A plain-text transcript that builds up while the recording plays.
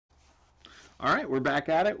All right, we're back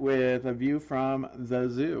at it with a view from the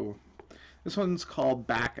zoo. This one's called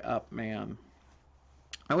Back Up Man.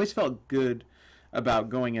 I always felt good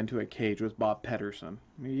about going into a cage with Bob Pedersen.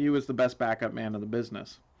 He was the best backup man in the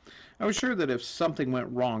business. I was sure that if something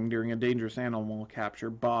went wrong during a dangerous animal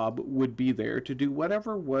capture, Bob would be there to do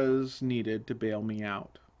whatever was needed to bail me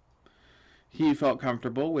out. He felt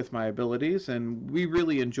comfortable with my abilities, and we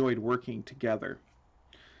really enjoyed working together.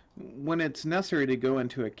 When it's necessary to go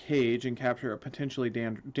into a cage and capture a potentially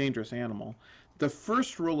dangerous animal, the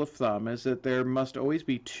first rule of thumb is that there must always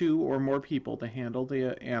be two or more people to handle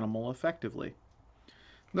the animal effectively.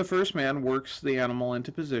 The first man works the animal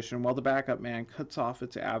into position while the backup man cuts off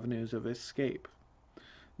its avenues of escape.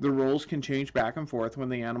 The roles can change back and forth when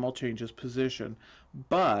the animal changes position,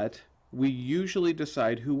 but we usually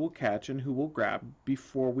decide who will catch and who will grab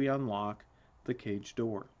before we unlock the cage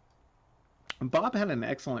door. Bob had an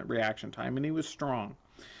excellent reaction time and he was strong.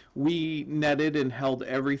 We netted and held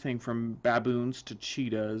everything from baboons to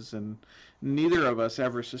cheetahs, and neither of us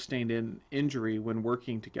ever sustained an injury when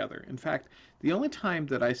working together. In fact, the only time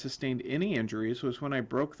that I sustained any injuries was when I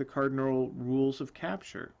broke the cardinal rules of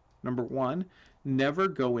capture. Number one, never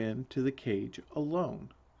go into the cage alone.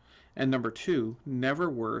 And number two,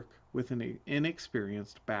 never work with an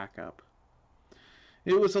inexperienced backup.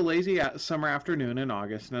 It was a lazy summer afternoon in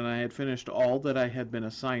August, and I had finished all that I had been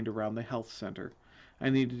assigned around the health center. I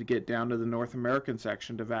needed to get down to the North American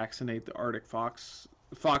section to vaccinate the Arctic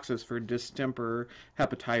foxes for distemper,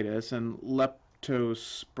 hepatitis, and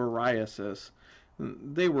leptosporiasis.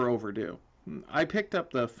 They were overdue. I picked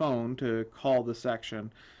up the phone to call the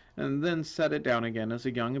section and then set it down again as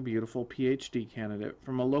a young and beautiful PhD candidate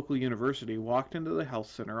from a local university walked into the health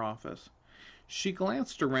center office. She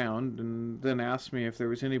glanced around and then asked me if there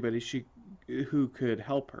was anybody who could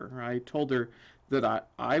help her. I told her that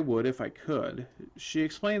I would if I could. She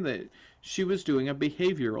explained that she was doing a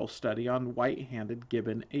behavioral study on white-handed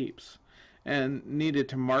gibbon apes and needed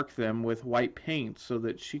to mark them with white paint so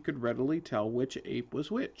that she could readily tell which ape was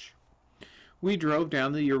which. We drove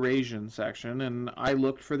down the Eurasian section and I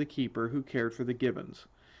looked for the keeper who cared for the gibbons.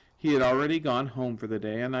 He had already gone home for the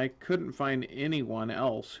day, and I couldn't find anyone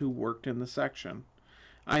else who worked in the section.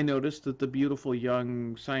 I noticed that the beautiful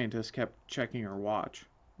young scientist kept checking her watch.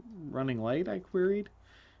 Running late? I queried.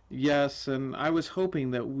 Yes, and I was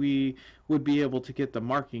hoping that we would be able to get the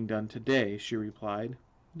marking done today, she replied.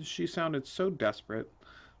 She sounded so desperate.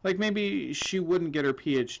 Like maybe she wouldn't get her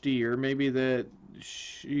PhD, or maybe that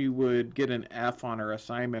she would get an F on her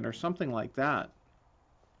assignment, or something like that.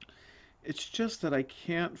 It's just that I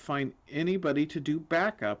can't find anybody to do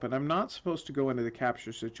backup, and I'm not supposed to go into the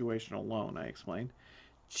capture situation alone, I explained.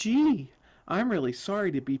 Gee, I'm really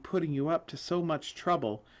sorry to be putting you up to so much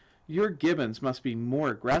trouble. Your gibbons must be more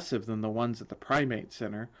aggressive than the ones at the primate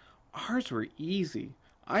center. Ours were easy.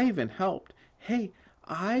 I even helped. Hey,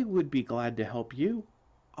 I would be glad to help you.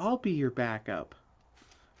 I'll be your backup.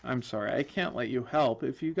 I'm sorry, I can't let you help.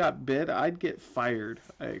 If you got bit, I'd get fired,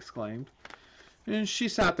 I exclaimed. And she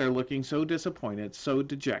sat there looking so disappointed, so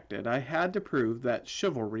dejected. I had to prove that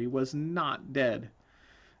chivalry was not dead.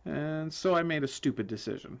 And so I made a stupid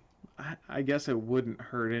decision. I guess it wouldn't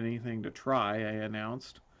hurt anything to try, I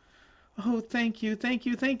announced. Oh, thank you, thank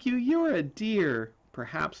you, thank you. You're a dear.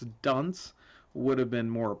 Perhaps dunce would have been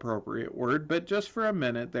more appropriate word, but just for a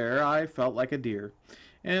minute there I felt like a deer,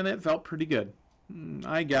 and it felt pretty good.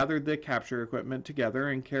 I gathered the capture equipment together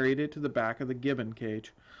and carried it to the back of the gibbon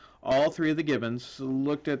cage. All three of the gibbons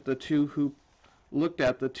looked at the two hoop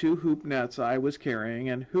nets I was carrying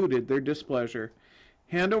and hooted their displeasure.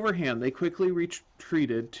 Hand over hand, they quickly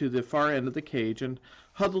retreated to the far end of the cage and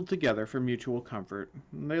huddled together for mutual comfort.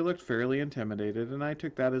 They looked fairly intimidated, and I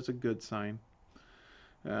took that as a good sign.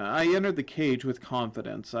 I entered the cage with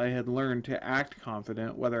confidence. I had learned to act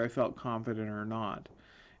confident whether I felt confident or not.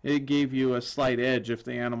 It gave you a slight edge if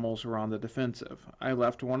the animals were on the defensive. I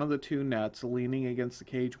left one of the two nets leaning against the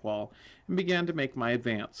cage wall and began to make my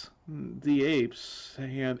advance. The apes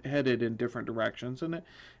headed in different directions, and it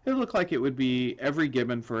looked like it would be every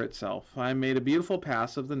gibbon for itself. I made a beautiful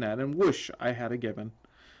pass of the net, and whoosh, I had a gibbon.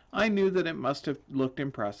 I knew that it must have looked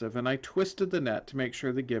impressive, and I twisted the net to make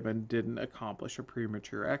sure the gibbon didn't accomplish a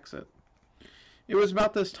premature exit. It was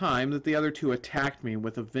about this time that the other two attacked me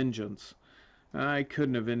with a vengeance. I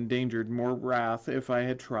couldn't have engendered more wrath if I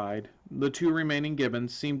had tried. The two remaining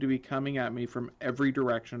gibbons seemed to be coming at me from every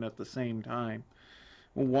direction at the same time.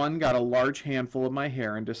 One got a large handful of my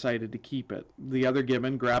hair and decided to keep it. The other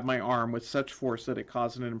gibbon grabbed my arm with such force that it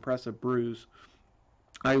caused an impressive bruise.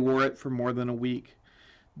 I wore it for more than a week.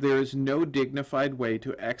 There is no dignified way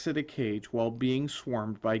to exit a cage while being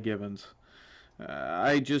swarmed by gibbons.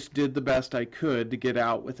 I just did the best I could to get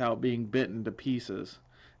out without being bitten to pieces.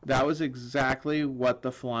 That was exactly what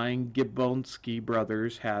the Flying Gibbonski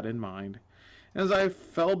brothers had in mind. As I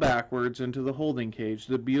fell backwards into the holding cage,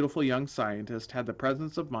 the beautiful young scientist had the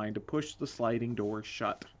presence of mind to push the sliding door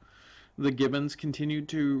shut. The Gibbons continued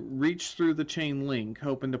to reach through the chain link,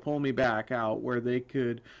 hoping to pull me back out where they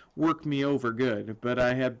could work me over good, but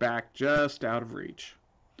I had backed just out of reach.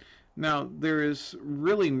 Now, there is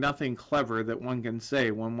really nothing clever that one can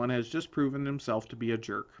say when one has just proven himself to be a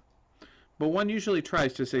jerk. But one usually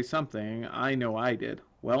tries to say something. I know I did.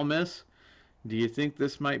 Well, miss, do you think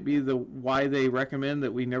this might be why they recommend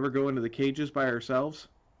that we never go into the cages by ourselves?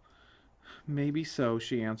 Maybe so,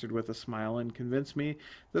 she answered with a smile, and convinced me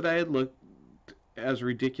that I had looked as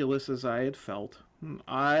ridiculous as I had felt.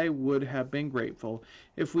 I would have been grateful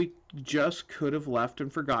if we just could have left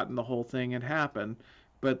and forgotten the whole thing had happened,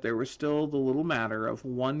 but there was still the little matter of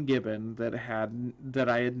one gibbon that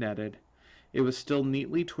I had netted. It was still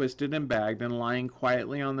neatly twisted and bagged and lying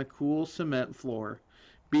quietly on the cool cement floor.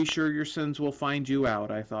 Be sure your sins will find you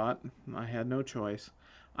out, I thought. I had no choice.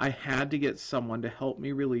 I had to get someone to help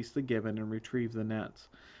me release the gibbon and retrieve the nets.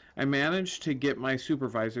 I managed to get my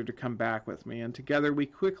supervisor to come back with me, and together we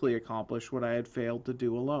quickly accomplished what I had failed to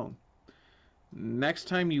do alone. Next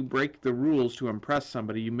time you break the rules to impress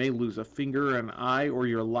somebody, you may lose a finger, an eye, or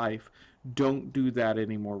your life. Don't do that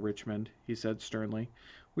anymore, Richmond, he said sternly.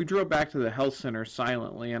 We drove back to the health center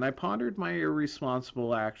silently, and I pondered my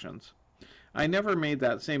irresponsible actions. I never made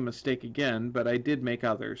that same mistake again, but I did make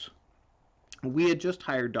others. We had just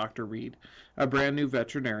hired Dr. Reed, a brand new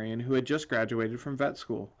veterinarian who had just graduated from vet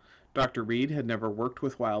school. Dr. Reed had never worked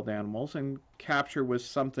with wild animals, and capture was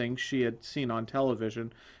something she had seen on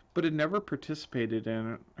television, but had never participated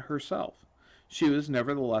in herself. She was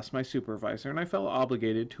nevertheless my supervisor, and I felt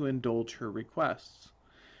obligated to indulge her requests.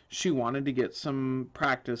 She wanted to get some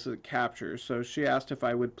practice at captures, so she asked if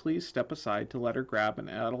I would please step aside to let her grab an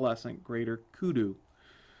adolescent greater kudu.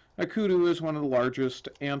 A kudu is one of the largest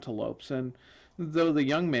antelopes, and though the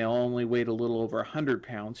young male only weighed a little over 100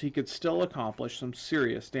 pounds, he could still accomplish some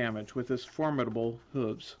serious damage with his formidable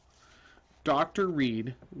hooves. Dr.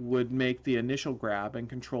 Reed would make the initial grab and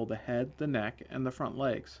control the head, the neck, and the front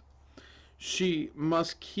legs. She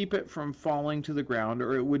must keep it from falling to the ground,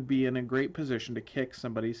 or it would be in a great position to kick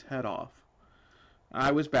somebody's head off.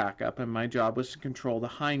 I was backup, and my job was to control the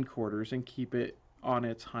hindquarters and keep it on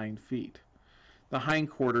its hind feet. The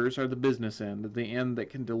hindquarters are the business end, the end that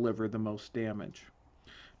can deliver the most damage.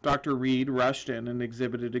 Dr. Reed rushed in and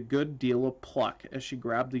exhibited a good deal of pluck as she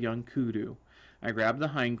grabbed the young kudu. I grabbed the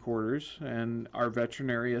hindquarters, and our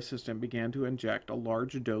veterinary assistant began to inject a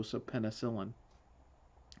large dose of penicillin.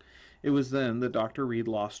 It was then that Dr. Reed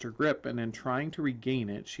lost her grip, and in trying to regain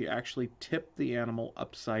it, she actually tipped the animal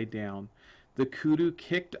upside down. The kudu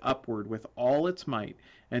kicked upward with all its might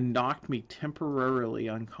and knocked me temporarily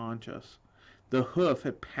unconscious. The hoof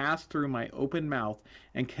had passed through my open mouth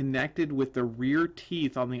and connected with the rear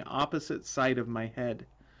teeth on the opposite side of my head.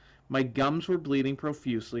 My gums were bleeding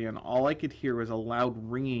profusely, and all I could hear was a loud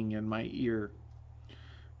ringing in my ear.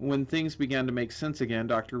 When things began to make sense again,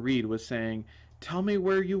 Dr. Reed was saying, "Tell me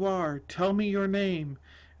where you are. Tell me your name."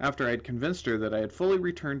 After I had convinced her that I had fully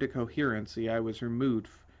returned to coherency, I was removed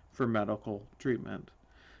for medical treatment.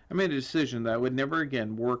 I made a decision that I would never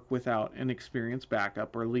again work without an experienced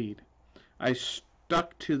backup or lead. I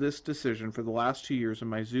stuck to this decision for the last 2 years of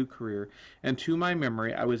my zoo career, and to my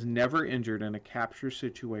memory, I was never injured in a capture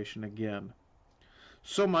situation again.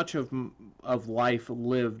 So much of life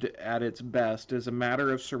lived at its best is a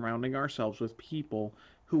matter of surrounding ourselves with people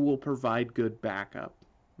who will provide good backup.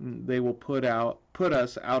 They will put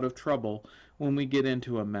us out of trouble when we get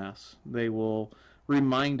into a mess. They will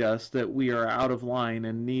remind us that we are out of line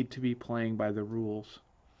and need to be playing by the rules.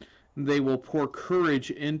 They will pour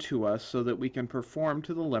courage into us so that we can perform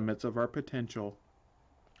to the limits of our potential.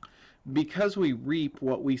 Because we reap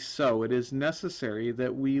what we sow, it is necessary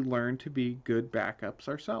that we learn to be good backups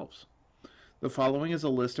ourselves. The following is a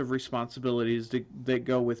list of responsibilities that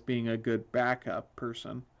go with being a good backup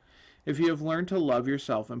person. If you have learned to love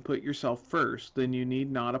yourself and put yourself first, then you need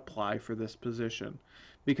not apply for this position,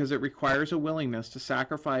 because it requires a willingness to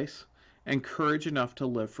sacrifice and courage enough to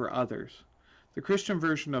live for others. The Christian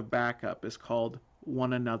version of backup is called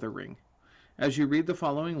one anothering. As you read the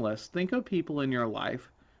following list, think of people in your life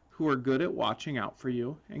who are good at watching out for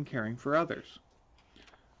you and caring for others.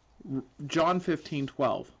 John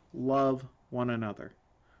 15:12, love one another.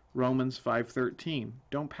 Romans 5:13,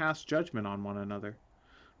 don't pass judgment on one another.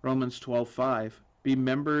 Romans 12:5, be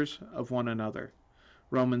members of one another.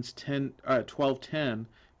 Romans 12:10,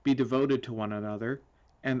 be devoted to one another.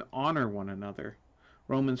 and honor one another.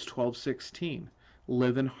 Romans 12:16.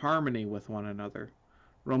 Live in harmony with one another.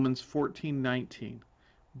 Romans 14:19.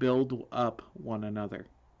 Build up one another.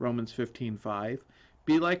 Romans 15:5.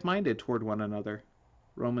 Be like-minded toward one another.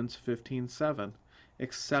 Romans 15:7.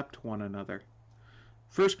 Accept one another.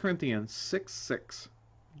 1 Corinthians 6:6.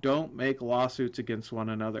 Don't make lawsuits against one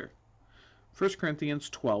another. 1 Corinthians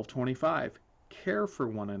 12:25. Care for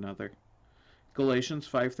one another. Galatians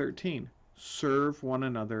 5:13. Serve one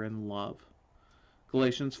another in love.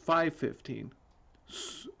 Galatians 5:15.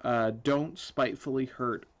 Don't spitefully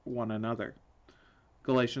hurt one another.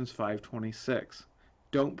 Galatians 5:26.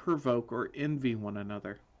 Don't provoke or envy one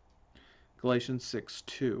another. Galatians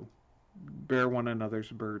 6:2. Bear one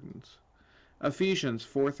another's burdens. Ephesians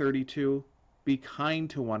 4:32. Be kind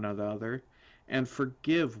to one another and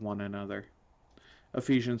forgive one another.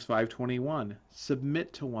 Ephesians 5:21.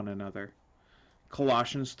 Submit to one another.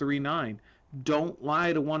 Colossians 3:9. Don't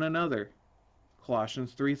lie to one another.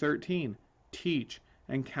 Colossians 3:13. Teach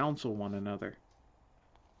and counsel one another.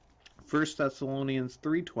 1 Thessalonians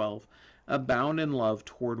 3:12. Abound in love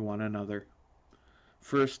toward one another.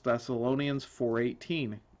 1 Thessalonians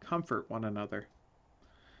 4:18. Comfort one another.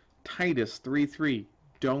 Titus 3:3.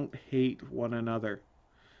 Don't hate one another.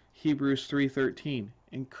 Hebrews 3:13.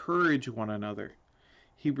 Encourage one another.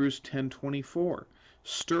 Hebrews 10:24.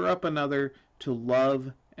 Stir up another to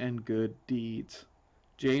love and good deeds.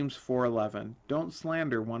 James 4:11. Don't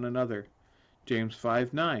slander one another. James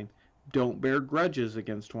 5:9. Don't bear grudges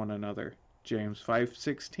against one another. James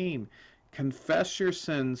 5:16. Confess your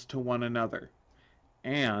sins to one another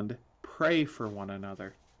and pray for one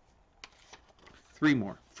another. 3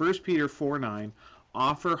 more. 1 Peter 4:9.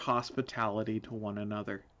 Offer hospitality to one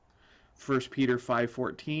another. 1 Peter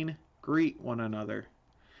 5:14. Greet one another.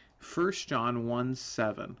 1 John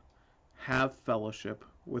 1:7. Have fellowship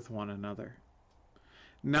with one another.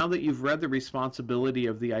 Now that you've read the responsibility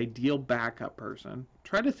of the ideal backup person,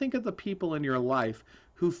 try to think of the people in your life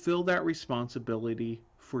who fill that responsibility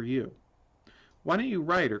for you. Why don't you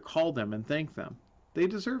write or call them and thank them? They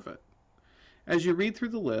deserve it. As you read through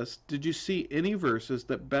the list, did you see any verses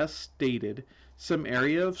that best stated some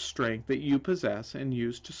area of strength that you possess and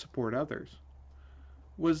use to support others?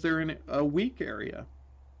 Was there a weak area?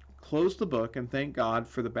 Close the book and thank God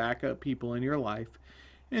for the backup people in your life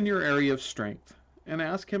in your area of strength, and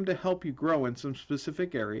ask Him to help you grow in some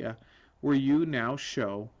specific area where you now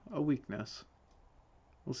show a weakness.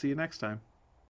 We'll see you next time.